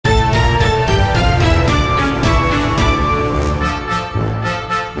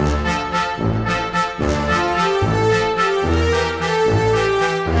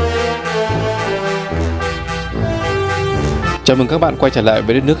Chào mừng các bạn quay trở lại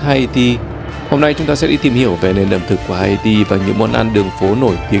với đất nước Haiti. Hôm nay chúng ta sẽ đi tìm hiểu về nền ẩm thực của Haiti và những món ăn đường phố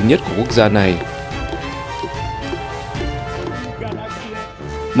nổi tiếng nhất của quốc gia này.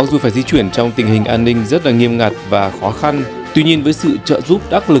 Mặc dù phải di chuyển trong tình hình an ninh rất là nghiêm ngặt và khó khăn, tuy nhiên với sự trợ giúp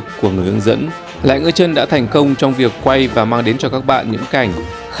đắc lực của người hướng dẫn, lainguachan đã thành công trong việc quay và mang đến cho các bạn những cảnh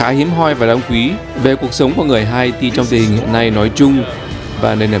khá hiếm hoi và đáng quý về cuộc sống của người Haiti trong tình hình hiện nay nói chung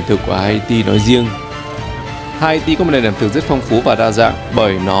và nền ẩm thực của Haiti nói riêng. Haiti có một nền ẩm thực rất phong phú và đa dạng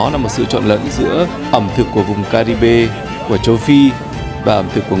bởi nó là một sự trộn lẫn giữa ẩm thực của vùng Caribe, của châu Phi và ẩm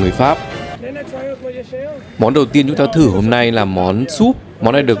thực của người Pháp. Món đầu tiên chúng ta thử hôm nay là món súp.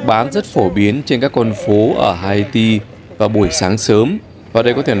 Món này được bán rất phổ biến trên các con phố ở Haiti vào buổi sáng sớm. Và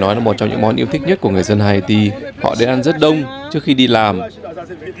đây có thể nói là một trong những món yêu thích nhất của người dân Haiti. Họ đến ăn rất đông trước khi đi làm.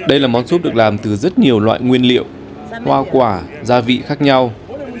 Đây là món súp được làm từ rất nhiều loại nguyên liệu, hoa quả, gia vị khác nhau.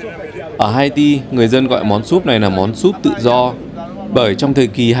 Ở Haiti, người dân gọi món súp này là món súp tự do. Bởi trong thời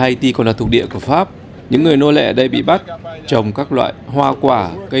kỳ Haiti còn là thuộc địa của Pháp, những người nô lệ ở đây bị bắt trồng các loại hoa quả,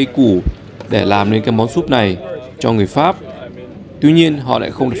 cây củ để làm nên cái món súp này cho người Pháp. Tuy nhiên, họ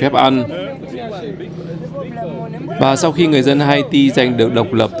lại không được phép ăn. Và sau khi người dân Haiti giành được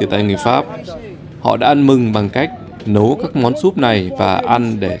độc lập từ tay người Pháp, họ đã ăn mừng bằng cách nấu các món súp này và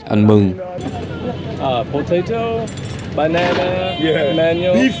ăn để ăn mừng. Potato, banana,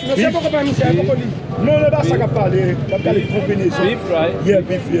 mango, beef. No, no, that's like a party. beef, right? Yeah,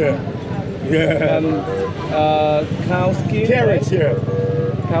 beef, yeah. And cow skin, Carrots, right? yeah.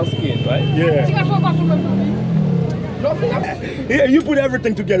 Cow skin, right? Yeah. Yeah, you put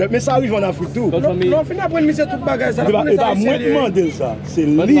everything together. Mais ça arrive en Afrique tout. But for me, Et bah, moi, demander ça. C'est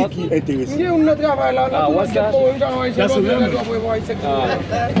But lui not- qui est intéressant. what's that? That's a lemon.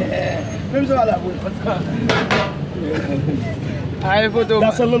 Même ça, là,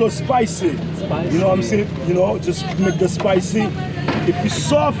 that's a little spicy. You know what I'm saying? You know, just make the spicy. If it's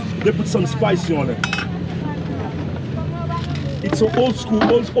soft, they put some spicy on it. It's an old school,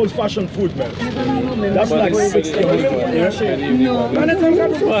 old-fashioned food, man. That's like 60 years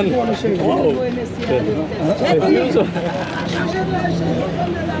old.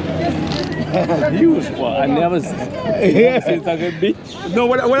 Huge. Well, I never seen such a beach. No,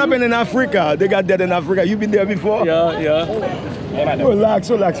 when I've been in Africa, they got that in Africa. You been there before? Yeah. Relax,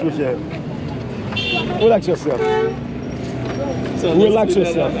 Michelle. Relax yourself. So Relax let's do that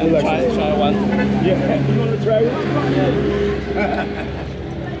yourself, and relax try one. Yeah, you want to try it?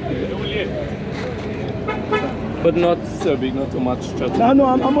 But not so big, not too much. Just No,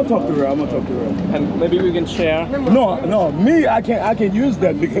 I'm gonna talk to her. and maybe we can share. No, me, I can't use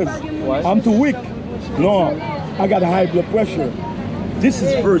that because Why? I'm too weak. No, I got high blood pressure. This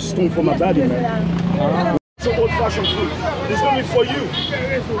is first stone for my body, man. It's an old-fashioned food. It's only for you.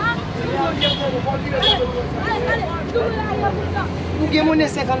 Ou gen moun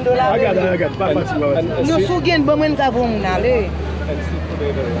 $50. I got. Pas fatigué. And No sou gen bon mwen ka von moun ale. and sweet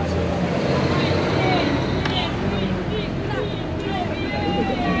potato.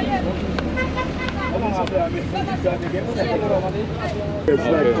 It's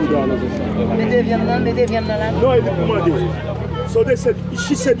like $2 or something. Mete vyen nan la. No, I didn't want this. So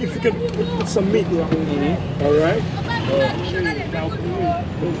she said if you can put some meat, all right?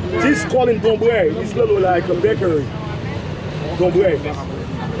 This calling Dombre, it's little like a bakery.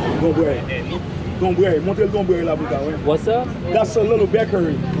 Dombre, monte le Dombre là, putain, ouais. What's that? That's a little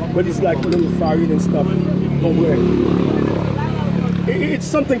bakery, but it's like a little farine and stuff. Dombre. It's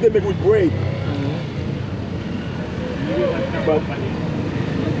something they make with bread. But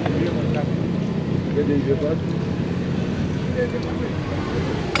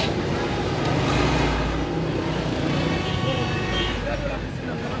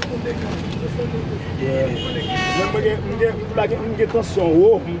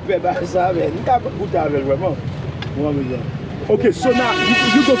okay, so now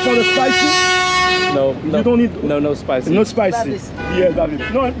you go for the spicy? No, You don't need no spicy. no spicy. Yeah, David.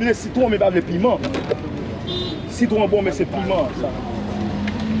 Non, le citron mais pas le piment. Citron bon mais c'est piment ça.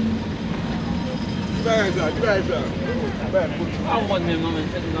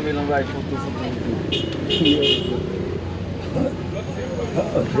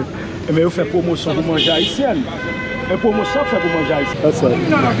 Mais vous faites promotion pour manger haïtienne. Et promotion fait pour manger haïtienne. That's right.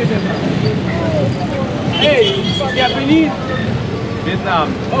 Hey, Japanese. Vietnam.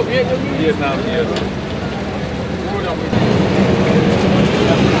 Oh, Vietnam. Yes.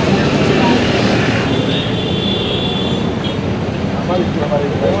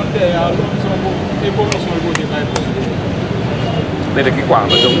 Đây là cái quả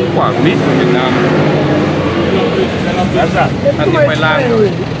mà giống quả mít của Việt Nam. Ăn như khoai lang rồi.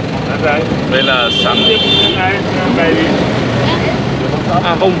 Đây là sắn.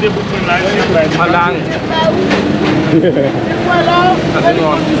 không Hà Lan ăn rất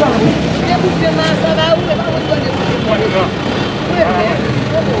ngon.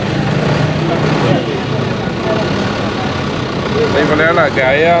 Đây có lẽ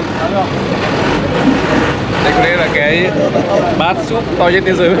là cái bát súp to nhất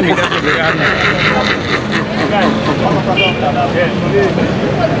thế giới mà mình đã từng được ăn.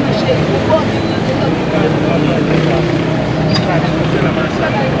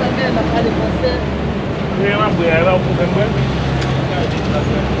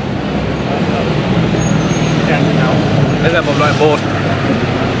 Đây là một loại bột,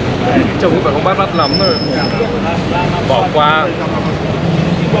 trông cũng phải không bắt mắt lắm rồi, bỏ qua.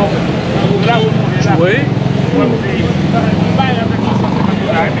 Chuối.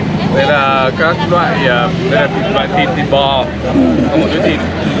 Đây là các loại, đây là loại thịt bò, có một chút thịt.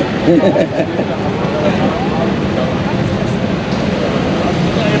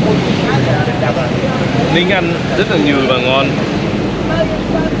 Ninh ăn rất là nhừ và ngon.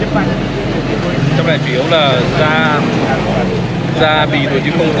 Trong này chủ yếu là da bì thôi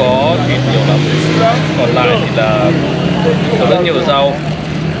chứ không có thịt nhiều lắm. Còn lại thì là có rất nhiều rau.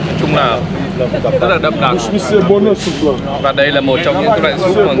 Nói chung là rất là đậm đặc. Và đây là một trong những loại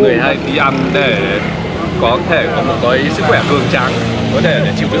súp mà người Haiti ăn để có thể có một cái sức khỏe cường tráng, có thể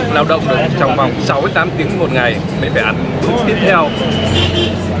để chịu đựng lao động được trong vòng 6 đến 8 tiếng một ngày mới phải ăn bước tiếp theo.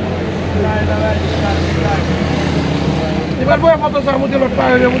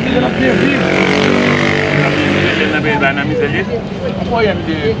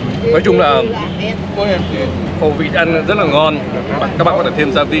 Nói chung là khẩu vị ăn rất là ngon. Các bạn có thể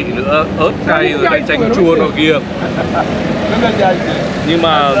thêm gia vị nữa, ớt cay rồi lại chanh chua nọ kia. Nhưng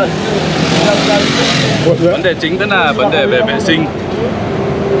mà vấn đề chính vẫn là vấn đề về vệ sinh.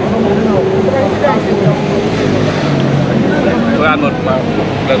 Tôi ăn một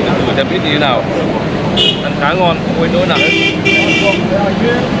lần thử cho biết như thế nào. Ăn khá ngon, không có nỗi nào hết.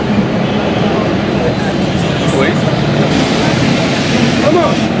 Chuối.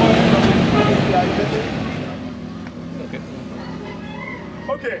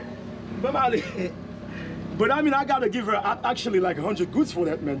 Okay, but I mean, I gotta give her actually like 100 goods for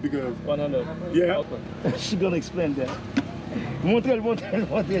that, man, because 100. yeah, Okay. she's gonna explain that.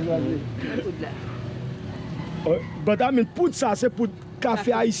 But I mean, pour ça, c'est pour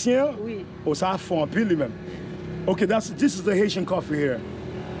café haïtien. Oui. Oh, ça fond pile lui-même. Okay, this is the Haitian coffee here.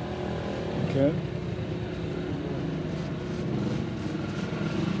 Okay.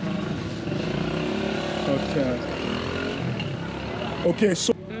 Okay. Okay,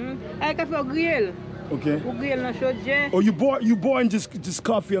 so. Ay, café au grill. Okay. Au grill dans chaudje. Oh, you bought this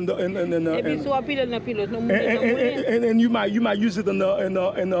coffee and Et puis so pile dans pilote. and you might use it in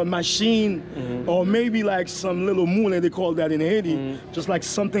a machine, or maybe like some little moule they call that in Haiti, just like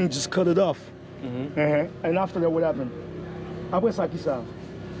something just cut it off. And after that, what happened? Après ça, qui ça?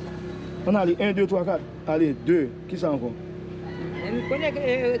 On a les 1, 2, 3, 4. Allez, 2. Qui ça encore?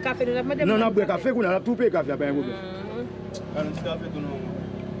 Café de la madame. Non, on a bu café, on a tout payé café, pas un problème.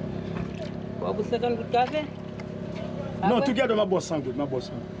 Vous 50 gouttes de café? Non, together, ma bosse 100 gouttes, ma bosse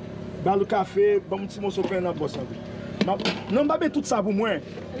 100. Bah, le café, bon petit morceau de pain, ma bosse 100 gouttes. Non, je tout ça pour moi.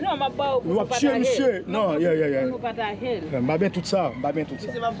 Non, ma pas. Monsieur. Non, yeah. Vous partagez. Je bien tout ça, tout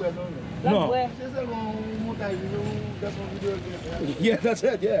ça. Non. Yeah, that's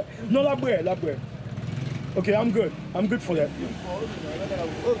it, yeah. No, la bread. Okay, I'm good for that.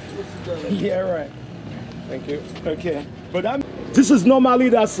 Yeah, right. Thank you. Okay, but this is normally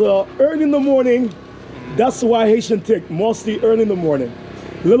that's early in the morning. That's why Haitian take mostly early in the morning.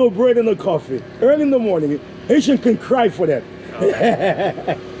 Little bread and a coffee. Early in the morning. Haitian can cry for that.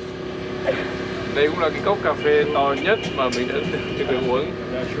 Đây cũng là cái cốc cà phê to nhất mà mình đã từng uống.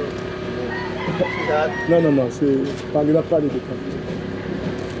 No, c'est pas de café.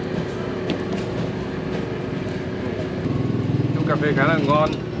 Chung cà phê khá là ngon,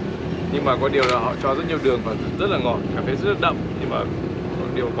 nhưng mà có điều là họ cho rất nhiều đường và rất là ngọt. Cà phê rất là đậm, nhưng mà có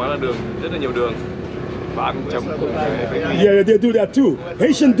điều quá là đường, rất là nhiều đường. Và ăn chấm cùng Yeah, they do that too.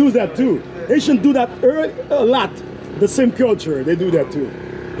 Haitian do that too. Haitian do that a lot. The same culture, they do that too.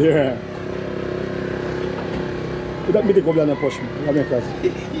 Yeah. Peut-être mettez combien dans la poche, la même classe.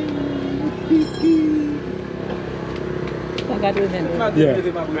 Yeah.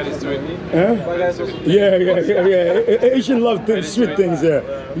 Huh? Yeah. Asian love sweet things, yeah.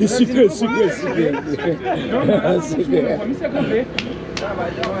 The secret.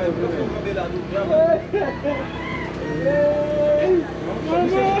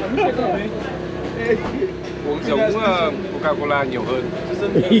 Uống giống Coca-Cola nhiều hơn.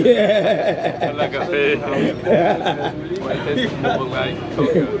 Yeah. Hơn là cà phê. Vậy taste more like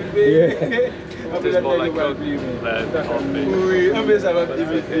Coke. Yeah. Taste more like Coke than coffee. Oui, un peu ça va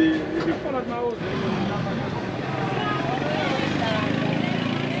imiter.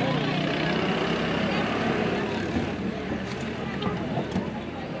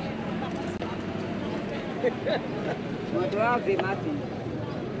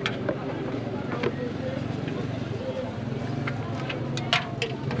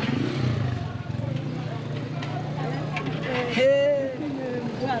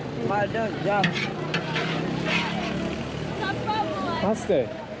 Paste.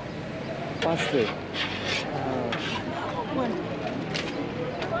 Paste.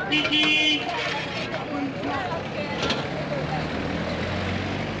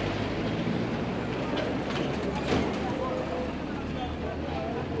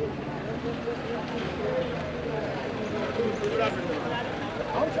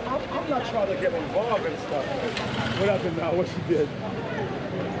 I'm not trying to get involved in stuff. What happened now? What she did?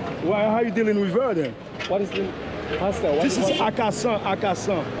 Why? How you dealing with her then? What is the pasta? What This is akasan.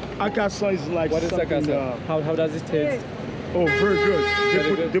 Akasan. Akasan is like What is something, akasa? How does it taste? oh, very good.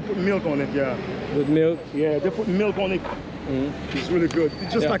 Very good. They put milk on it. Yeah. With milk? Yeah. They put milk on it. It's really good.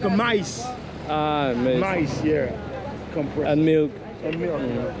 It's just Yeah. like a mice. Ah, Mice. Yeah. Compressed. and milk. And milk.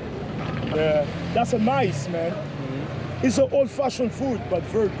 Yeah. That's a mice, man. It's an old-fashioned food, but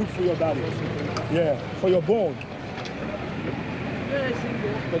very good for your body. Yeah. For your bone.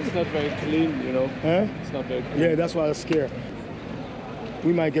 But it's not very clean, you know. Huh? It's not very clean. Yeah, that's why I'm scared.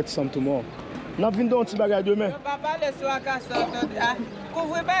 We might get some tomorrow. N'a vin don ti bagay demain. Papa le so akasan to a.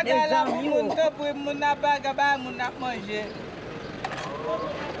 Kouvre bagay la pou moun to pou moun na bagay ba moun na manger.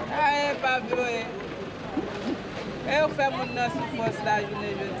 Aye pa vre. E ou fait moun nan souffrance la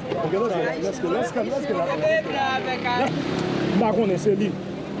journée jeudi. Okay, let's go. E bla avec a. M'a connaît c'est lui.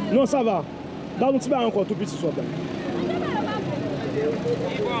 Non, ça va. Dans petit bagay encore tout petit soit là.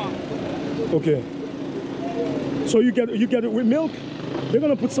 Okay. So you get it with milk? They're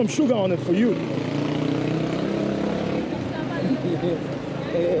gonna put some sugar on it for you.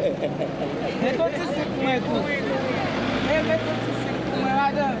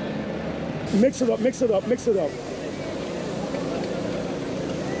 Mix it up.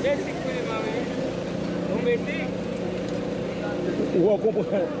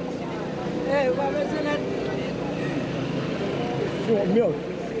 You want milk?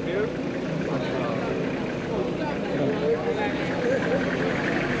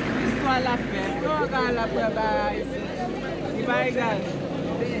 Histoire la fête. On regarde la préparer ici. Il va égal.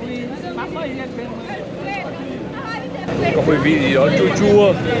 Oui, ma fille est Có mùi vị gì đó chua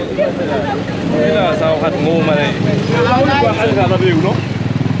chua. Không biết là sao hạt ngô mà này.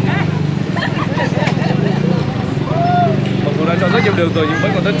 Mặc dù đã cho rất nhiều đường rồi nhưng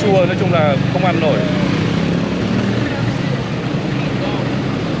vẫn còn rất chua, nói chung là không ăn nổi.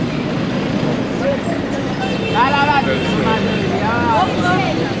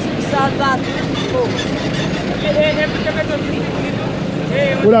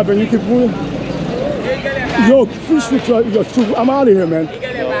 What happened? You keep moving? Yo, fish with your soup. I'm out of here, man.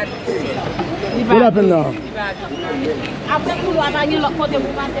 What happened now?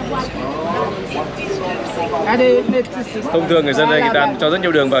 Thông thường người dân đây người ta cho rất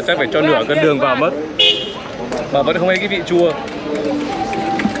nhiều đường vào, chắc phải cho nửa cân đường vào mất. Mà vẫn không thấy cái vị chua.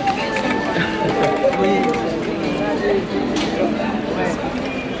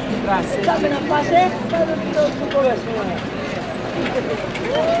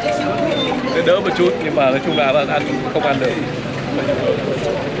 Để đỡ một chút nhưng mà nói chung là bạn ăn không ăn được.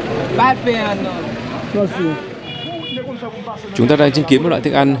 Chúng ta đang chứng kiến một loại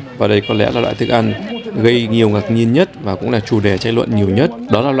thức ăn, và đây có lẽ là loại thức ăn gây nhiều ngạc nhiên nhất và cũng là chủ đề tranh luận nhiều nhất.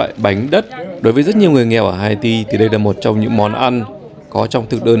 Đó là loại bánh đất. Đối với rất nhiều người nghèo ở Haiti thì đây là một trong những món ăn có trong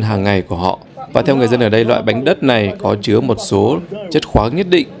thực đơn hàng ngày của họ. Và theo người dân ở đây, loại bánh đất này có chứa một số chất khoáng nhất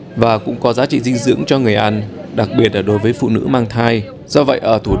định và cũng có giá trị dinh dưỡng cho người ăn, đặc biệt là đối với phụ nữ mang thai. Do vậy,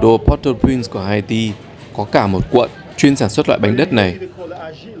 ở thủ đô Port-au-Prince của Haiti có cả một quận chuyên sản xuất loại bánh đất này.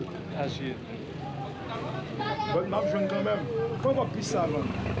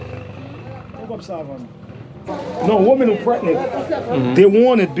 No, women who pregnant, they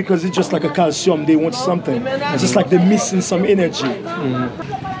want it because it's just like a calcium. They want something. It's just like they're missing some energy.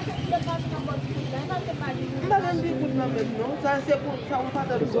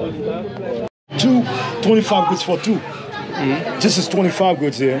 Two, 25 goods for two. This is 25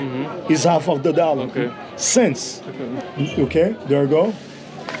 goods here. It's half of the dollar. Cents. Okay, there you go.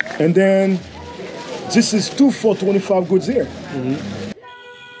 And then this is two for 25 goods here.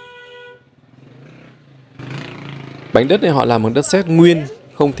 Bánh đất này họ làm bằng đất sét nguyên,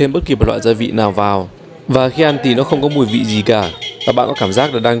 không thêm bất kỳ một loại gia vị nào vào. Và khi ăn thì nó không có mùi vị gì cả. Và bạn có cảm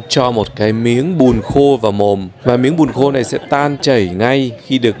giác là đang cho một cái miếng bùn khô vào mồm. Và miếng bùn khô này sẽ tan chảy ngay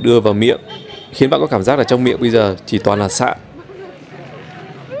khi được đưa vào miệng, khiến bạn có cảm giác là trong miệng bây giờ chỉ toàn là sạn.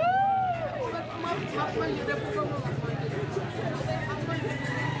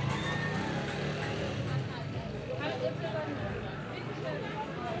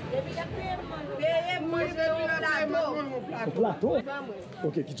 Plateau?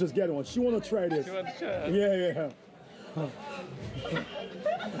 Okay, you just get one. She wanna try this. Yeah.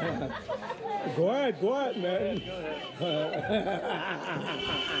 Go ahead, man.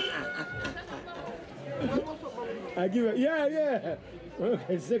 I give her, yeah.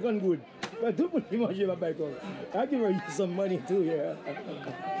 Okay, second good. But don't put him on your back. I give her some money too, yeah.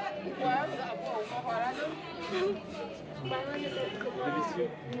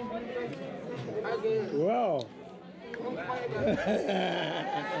 Wow.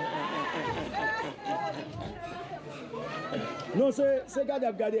 Non, c'est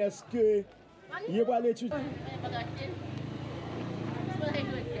regarder est-ce que il va aller étudier.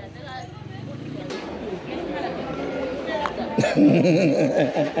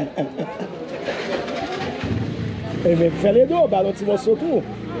 Mais fais les deux, bah tu vas surtout.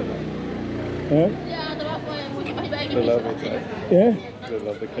 Hein? Yeah.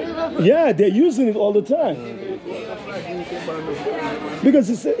 Yeah, they're using it all the time. Because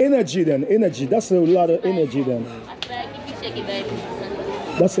it's energy then, energy. That's a lot of energy then.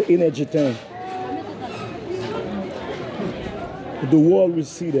 That's the energy thing. The world will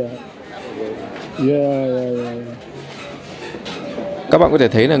see that. Yeah. Các bạn có thể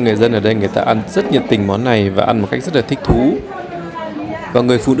thấy là người dân ở đây người ta ăn rất nhiệt tình món này và ăn một cách rất là thích thú. Và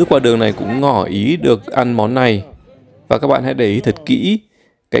người phụ nữ qua đường này cũng ngỏ ý được ăn món này. Và các bạn hãy để ý thật kỹ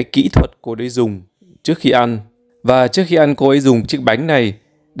cái kỹ thuật cô ấy dùng trước khi ăn. Và trước khi ăn cô ấy dùng chiếc bánh này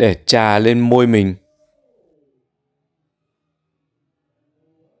để chà lên môi mình.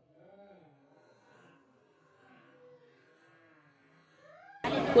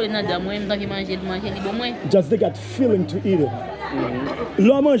 Just they got feeling to eat it.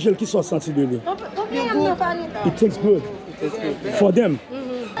 L'homme manger qui soit senti de lui. It tastes good. For them.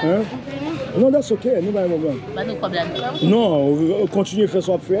 Hein? Non, that's okay. Nous allons non, continuez faire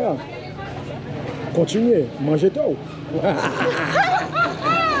ce que faire. Continuez, mangez tout.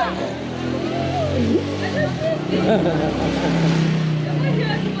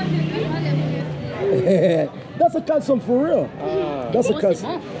 That's a calcium for real. That's a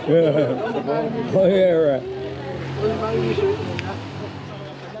calcium. Yeah, right.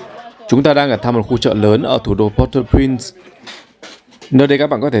 Chúng ta đang ở thăm một khu chợ lớn ở thủ đô Port-au-Prince. Nơi đây các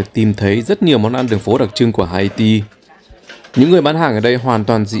bạn có thể tìm thấy rất nhiều món ăn đường phố đặc trưng của Haiti. Những người bán hàng ở đây hoàn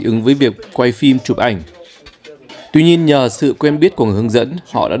toàn dị ứng với việc quay phim chụp ảnh. Tuy nhiên nhờ sự quen biết của người hướng dẫn,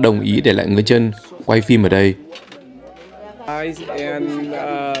 họ đã đồng ý để lại ngơi chân quay phim ở đây. Rice and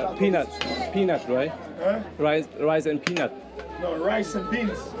peanut, right? Rice and peanut. No, rice and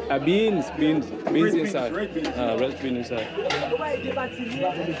beans. Beans inside. Red beans. Red bean inside.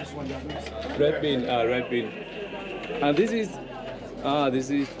 Red bean. And this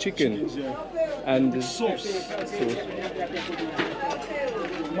is chicken. And the sauce.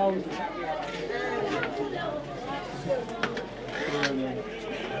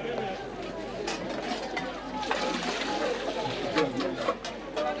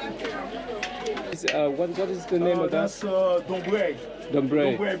 What is the name of that? That's dombré.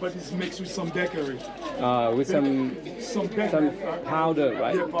 Dombré, but it's mixed with some bakery. with some powder,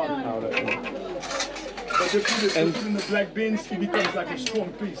 right? Yeah, powder. But they put it in the black beans, it becomes like a strong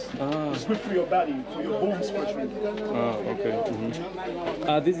piece. It's good for your body, for your bones especially. Okay.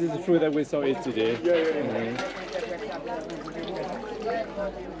 Mm-hmm. This is the fruit that we saw it today. Yeah.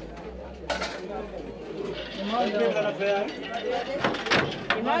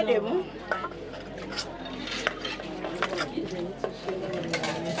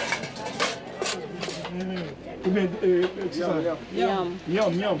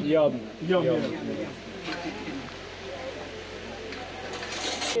 Yum.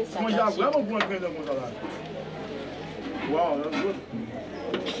 Moi, j'ai vraiment bon grain de mon salade. Wow, that's good.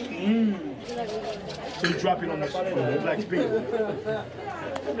 So you drop it on the black bean.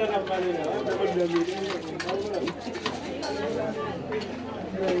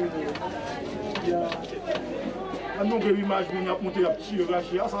 Ah non, que l'image qu'on a monté à petit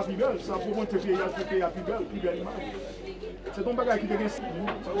raché, ça plus belle, ça pour monter pays à plus belle image. C'est ton bagage qui te laisse.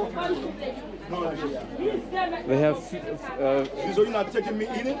 They have. So you're not taking me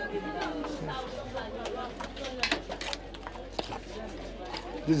eating?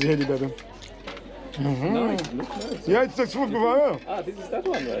 This is heady, baby. Yeah, it's a fruit banana. Ah, this is that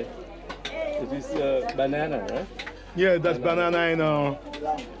one, right? This is banana, right? Yeah, that's banana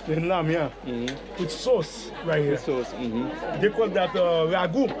in lamb, yeah. With sauce right here. Sauce. They call that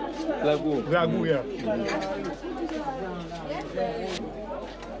ragu. Lagu. Ragu, yeah.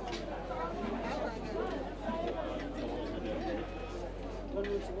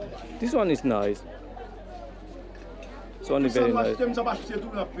 This one is nice. This one is very nice.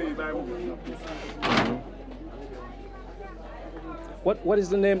 What is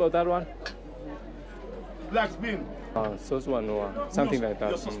the name of that one? Black bean. Sauce one or something like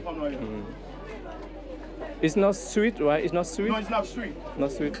that. Yes, sauce one, yeah. It's not sweet, right? It's not sweet. No, it's not sweet.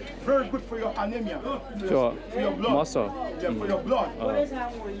 Not sweet. Very good for your anemia. Sure. For your blood. Muscle. Yeah, for your blood.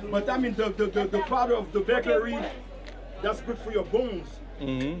 But I mean, the powder of the bakery, that's good for your bones.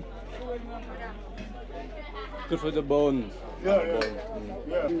 Good for the bones. Yeah, yeah.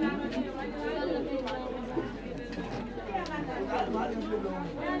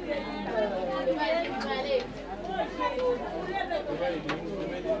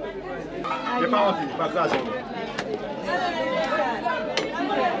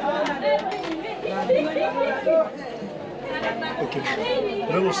 Okay,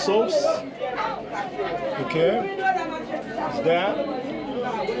 little sauce. Okay, it's that.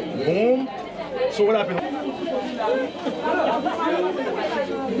 Boom. So what happened?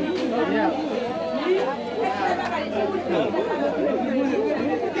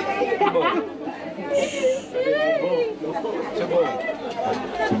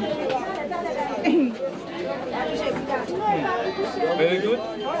 Very good.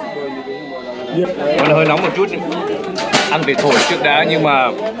 Nó hơi nóng một chút, ăn phải thổi trước đã, nhưng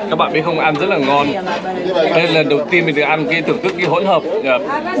mà các bạn biết không, ăn rất là ngon. Đây là lần đầu tiên mình được ăn cái thưởng thức cái hỗn hợp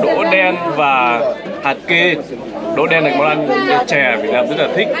đỗ đen và hạt kê. Đỗ đen là món ăn chè mình làm rất là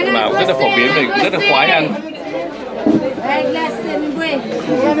thích, mà cũng rất là phổ biến, mình cũng rất là khoái ăn.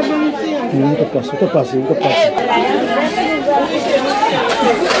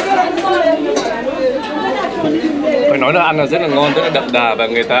 Phải nói là ăn là rất là ngon, rất là đậm đà, và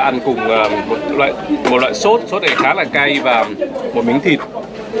người ta ăn cùng một loại sốt này khá là cay, và một miếng thịt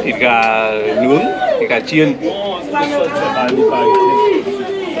gà nướng, thịt gà chiên.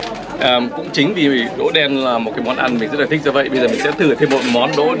 Cũng chính vì đỗ đen là một cái món ăn mình rất là thích, do vậy bây giờ mình sẽ thử thêm một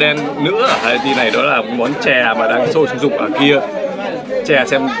món đỗ đen nữa ở Haiti này, đó là một món chè mà đang sôi sùng sục ở kia. Chè,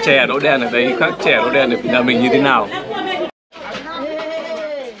 xem chè đỗ đen ở đây khác chè đỗ đen ở Việt Nam mình như thế nào.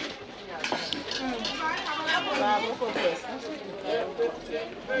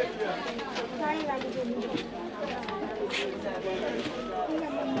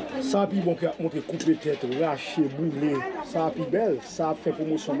 Ça puis bon montre couper tête, lâcher, brûler, ça puis belle, ça fait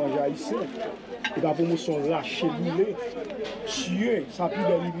promotion manger ici. Et la promotion lâcher, brûler, tuer, ça puis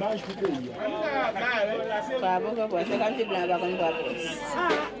belle image pour le pays.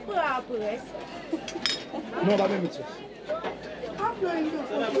 Non, pas même ça.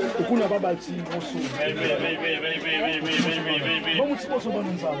 Et qu'on n'a pas bâti bon son. Bon, petit bon son bon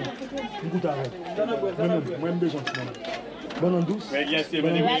ça. Nous goûtons avec. Moi-même besoin de bon en douce.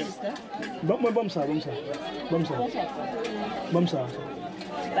 Bon, bon ça.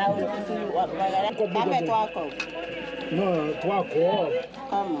 Non, 3 corps.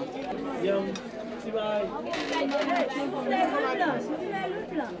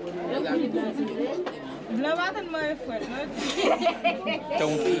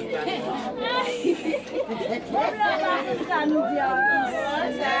 Trông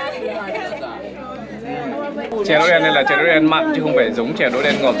chè đỗ đen này là chè đỗ đen mặn chứ không phải giống chè đỗ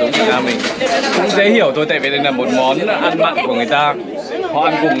đen ngọt giống Việt Nam mình. Cũng dễ hiểu thôi, tại vì đây là một món ăn mặn của người ta. Họ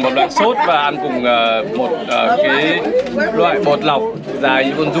ăn cùng một loại sốt và ăn cùng một cái loại bột lọc dài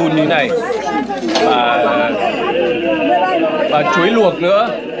như con giun như này, và chuối luộc nữa.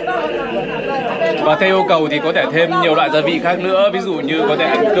 Và theo yêu cầu thì có thể thêm nhiều loại gia vị khác nữa, ví dụ như có thể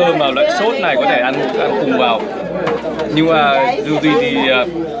ăn cơm vào loại sốt này, có thể ăn cùng vào. Nhưng mà dù gì thì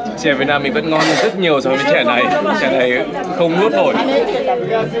chè Việt Nam mình vẫn ngon hơn rất nhiều so với chè này. Chè này không nuốt nổi.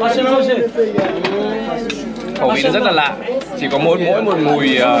 Khẩu vị nó rất là lạ, chỉ có mỗi một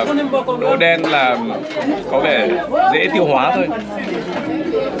mùi đỗ đen là có vẻ dễ tiêu hóa thôi.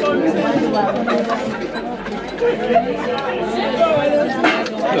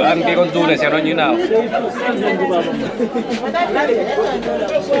 Thử ăn cái con giun này xem nó như thế nào.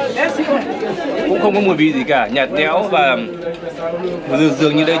 Cũng không có mùi vị gì cả, nhạt nhẽo, và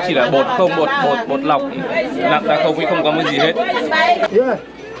dường như đây chỉ là bột không, bột lọc nặng ra không, không có cái gì hết. Yeah.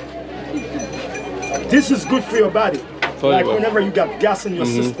 This is good for your body. Like whenever you got gas in your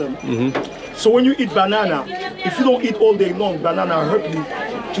system. So when you eat banana, if you don't eat all day long, banana hurt you.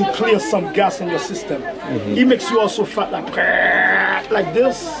 to clear some gas in your system. It makes you also fat like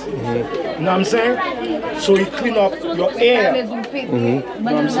this. You know what I'm saying? So it clean up your air. You know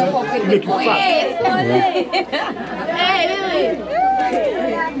what I'm saying? It make you fat.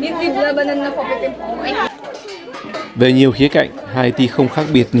 Về nhiều khía cạnh, Haiti không khác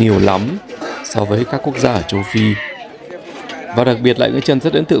biệt nhiều lắm so với các quốc gia ở châu Phi. Và đặc biệt lại chân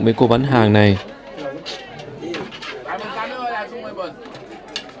rất ấn tượng với cô bán hàng này.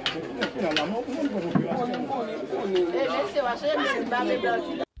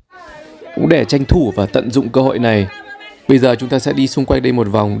 Cũng để tranh thủ và tận dụng cơ hội này, bây giờ chúng ta sẽ đi xung quanh đây một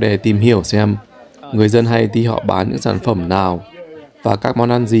vòng để tìm hiểu xem người dân Haiti họ bán những sản phẩm nào và các món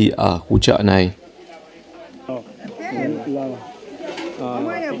ăn gì ở khu chợ này.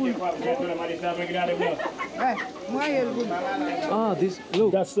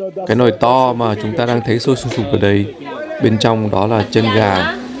 Cái nồi to mà chúng ta đang thấy sôi sùng sục ở đây, bên trong đó là chân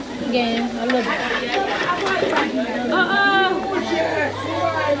gà.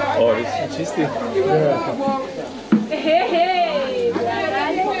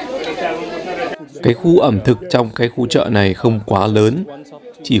 Cái khu ẩm thực trong cái khu chợ này không quá lớn,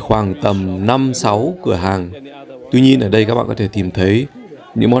 chỉ khoảng tầm 5-6 cửa hàng. Tuy nhiên ở đây các bạn có thể tìm thấy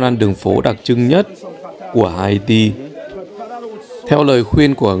những món ăn đường phố đặc trưng nhất của Haiti. Theo lời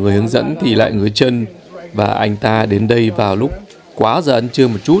khuyên của người hướng dẫn thì lại ngứa chân và anh ta đến đây vào lúc quá giờ ăn trưa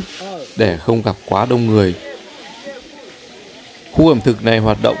một chút để không gặp quá đông người. Khu ẩm thực này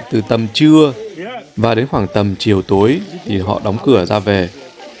hoạt động từ tầm trưa và đến khoảng tầm chiều tối thì họ đóng cửa ra về.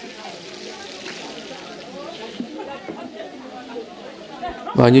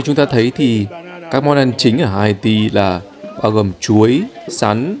 Và như chúng ta thấy thì các món ăn chính ở Haiti là bao gồm chuối,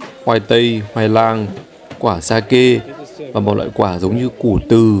 sắn, khoai tây, khoai lang, quả sake và một loại quả giống như củ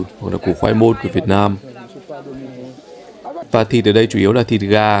từ hoặc là củ khoai môn của Việt Nam. Và thịt ở đây chủ yếu là thịt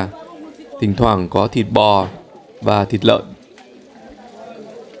gà, thỉnh thoảng có thịt bò và thịt lợn.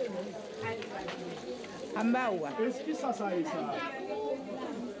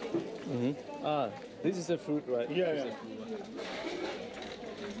 This is a fruit, right? Yeah.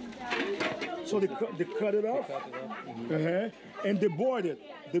 So they cut it off, and they boiled it.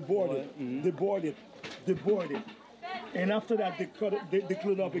 They boiled it. They boiled it. They boiled it. And after that, they cut it. They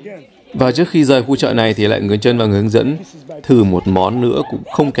clean it up again. Và trước khi rời khu chợ này thì lại người chân và người hướng dẫn thử một món nữa cũng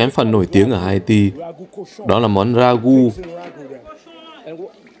không kém phần nổi tiếng ở Haiti. Đó là món ragu. And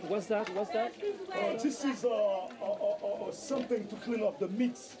what's that? What's that? This is something to clean up the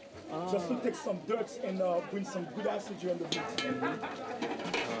meats. Just to take some dirt and bring some good acid in the meat.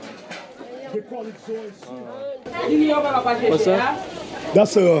 They call it giới. What's that?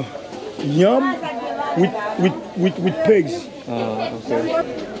 That's a yam with pigs. Okay.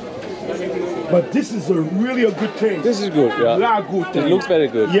 But this is a really a good thing. This is good, yeah. Ragu thing. It looks very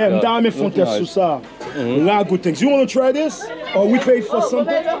good. Yeah, Yeah. dame fonte susa. Ragu things. You want to try this? Or we pay for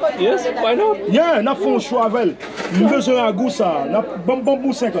something? Yes, why not? Yeah, na font choavel. Besoin ragu ça. Na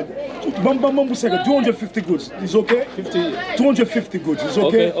bambou 50. Bambou 50. 250 goods. Is okay? 250 goods. Is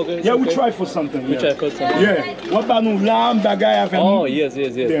okay? Okay, Yeah, we okay. try for something. We try for something. Yeah. What about no lamb bagay avec Oh, yes.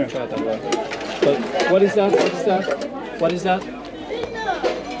 Yeah. Try that one. But what is that? What is that?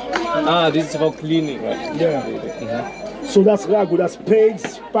 This is for cleaning, right? Yeah. So that's ragu. That's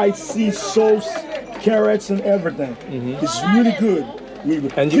pigs, spicy sauce, carrots, and everything. It's really good. Really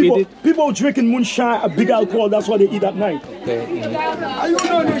good. And you eat it? People drinking moonshine, a big alcohol. That's what they eat at night. Okay.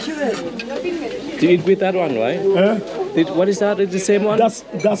 Do you eat with that one, right? What is that? It's the same one?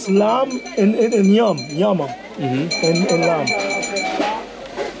 That's lamb and yama, and lamb.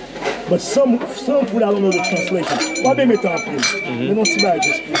 But some food I don't know the translation. What they make up, please? They don't see that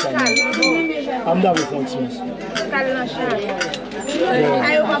just put that. I'm down with one Smith.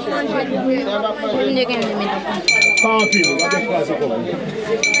 Pound people, what they call it?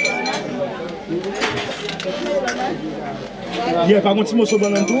 Yeah, par contre, si moi je suis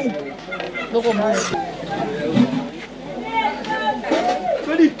bon en tout.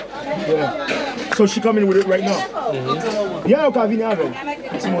 Yeah. So she coming with it right now. Yeah, okay, viens avec.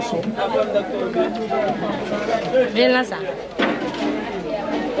 Si moi je suis. Viens là ça.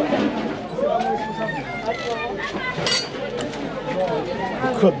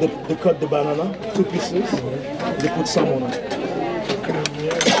 They cut the banana, 2 pieces. They put some on it.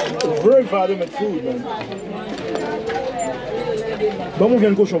 Very vitamin food, man. Vamos ver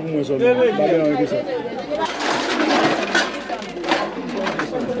um coxão pour moi, ça. Pas bien avec ça.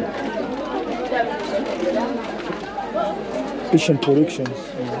 Asian Productions.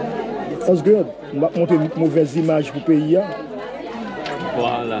 That's good. On va monter une mauvaise image pour pays.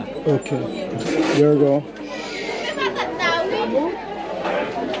 Voilà. Okay. There we go.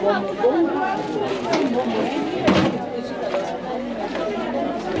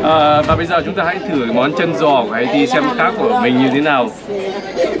 Và bây giờ chúng ta hãy thử món chân giò của Haiti xem khác của mình như thế nào.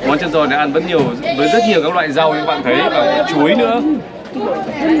 Món chân giò này ăn vẫn nhiều với rất nhiều các loại rau như các bạn thấy, và chuối nữa. Cũng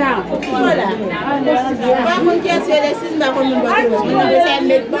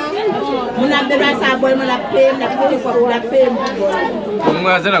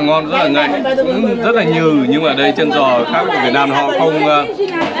rất là ngon, rất là ngậy, rất là nhừ, nhưng mà đây chân giò khác của Việt Nam họ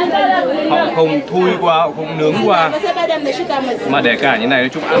không thui qua, họ không nướng qua, mà để cả như này nói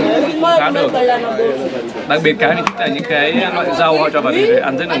chung ăn cũng khá được. Đặc biệt cái này chính là những cái loại rau họ cho vào đây để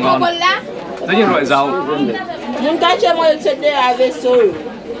ăn rất là ngon, rất nhiều loại rau.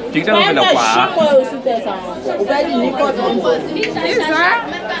 Chính xác hơn là quả.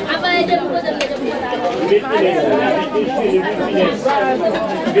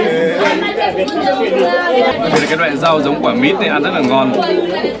 Cái loại rau giống quả mít này ăn rất là ngon,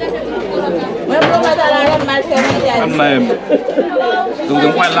 ăn mềm,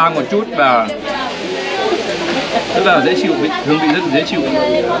 giống khoai lang một chút và rất là dễ chịu, hương vị rất là dễ chịu.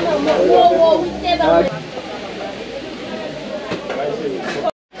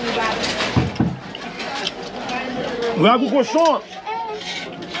 Ragu cochon,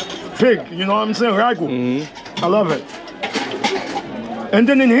 pig, you know what I'm saying? Ragu. I love it. And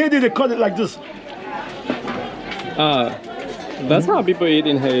then in Haiti, they cut it like this. That's how people eat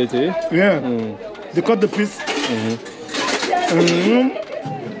in Haiti. Yeah. They cut the piece.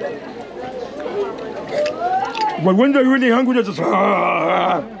 But when they're really hungry, they're just.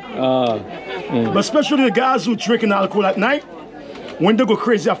 But especially the guys who drinking alcohol at night, when they go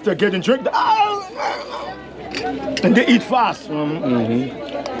crazy after getting drunk, and they eat fast.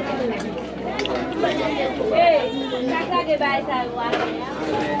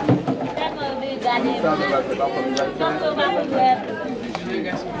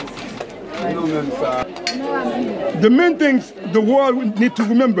 The main things the world need to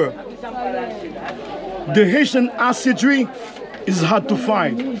remember: the Haitian acidity is hard to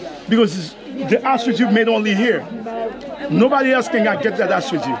find because the acidity made only here. Nobody else can get that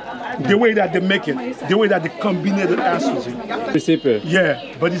acidity. The way that they make it, the way that they combine the acidity. Recipe. Yeah,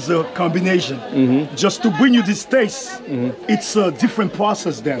 but it's a combination. Just to bring you this taste, it's a different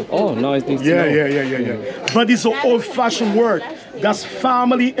process then. Oh, nice things to know. Yeah. But it's an old-fashioned word. That's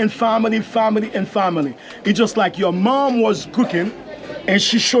family and family, family and family. It's just like your mom was cooking and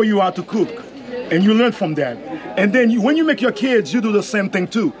she showed you how to cook. And you learn from that. And then when you make your kids, you do the same thing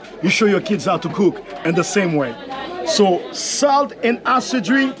too. You show your kids how to cook in the same way. So salt and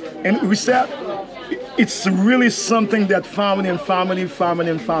acidity, and we said, it's really something that family and family. You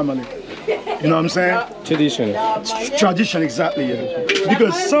know what I'm saying? Tradition. Tradition, exactly. Yeah.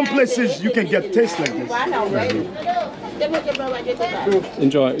 Because some places you can get taste like this.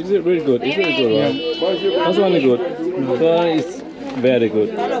 Enjoy. Is it really good? It's really good, right? That's one good. It's very good.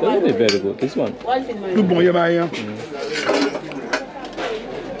 Really very good. This one. Good boy, yeah, man.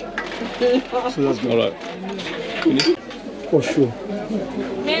 So that's all right. For sure.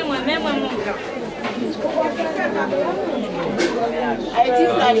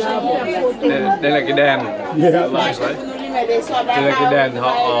 Đây là cái đèn. Yeah. Đây là cái đèn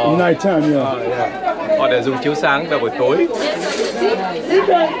họ Nighttime, họ để dùng chiếu sáng vào buổi tối.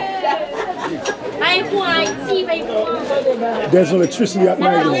 There's electricity at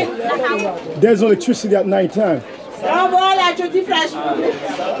night. There's electricity at night time.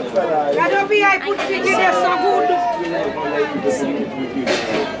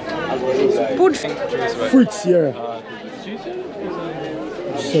 Fruits, yeah.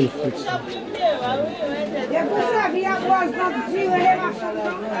 Sell fruits.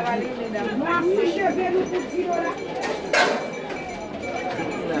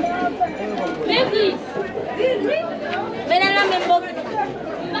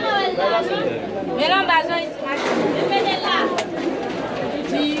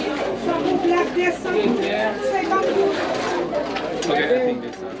 Okay, I think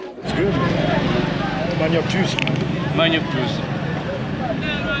this. It's good. Manioc juice. Manioc juice.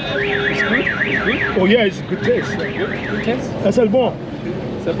 It's good. It's good. Oh yeah, it's a good taste. Good taste. C'est bon.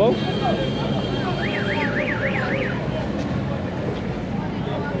 C'est bon.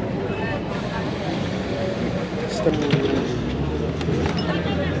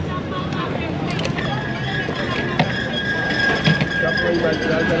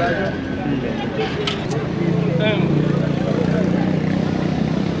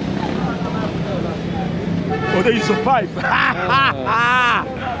 Oh, they use a pipe.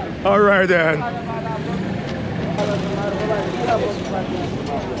 All right then.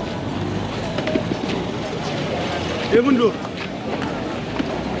 Even look.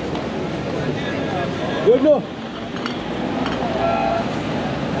 Good no.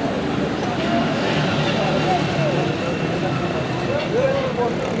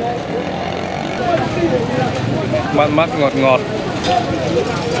 Mặn mặn ngọt ngọt,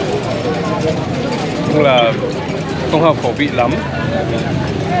 cũng là không hợp khẩu vị lắm,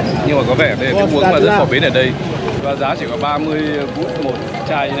 nhưng mà có vẻ đây là cái uống mà rất phổ biến ở đây, và giá chỉ có 30 bút một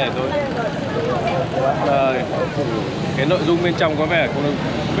chai như này thôi. Cái nội dung bên trong có vẻ không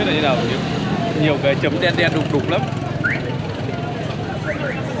biết là như nào, nhiều cái chấm đen đen đục đục lắm.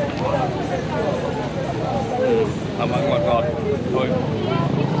 Mặn ngọt ngọt thôi.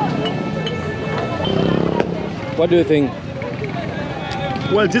 What do you think?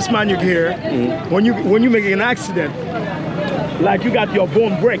 Well, this man you hear, when you make an accident, like you got your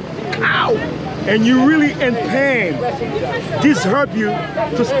bone break, ow, and you really in pain, this help you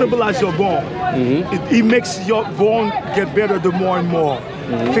to stabilize your bone. It makes your bone get better the more and more.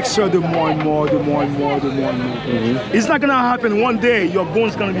 Fix her the more and more, the more and more, the more and more. It's not gonna happen one day, your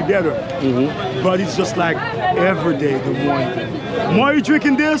bone's gonna be better. But it's just like every day, the more you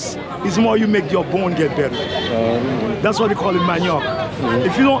drinking this, it's more you make your bone get better. That's why they call it manioc.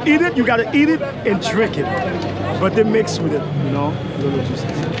 If you don't eat it, you gotta eat it and drink it. But they mix with it, you know, little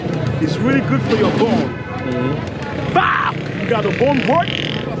juices. It's really good for your bone. Bah! You got a bone break,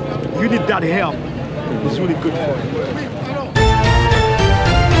 you need that help. It's really good for you.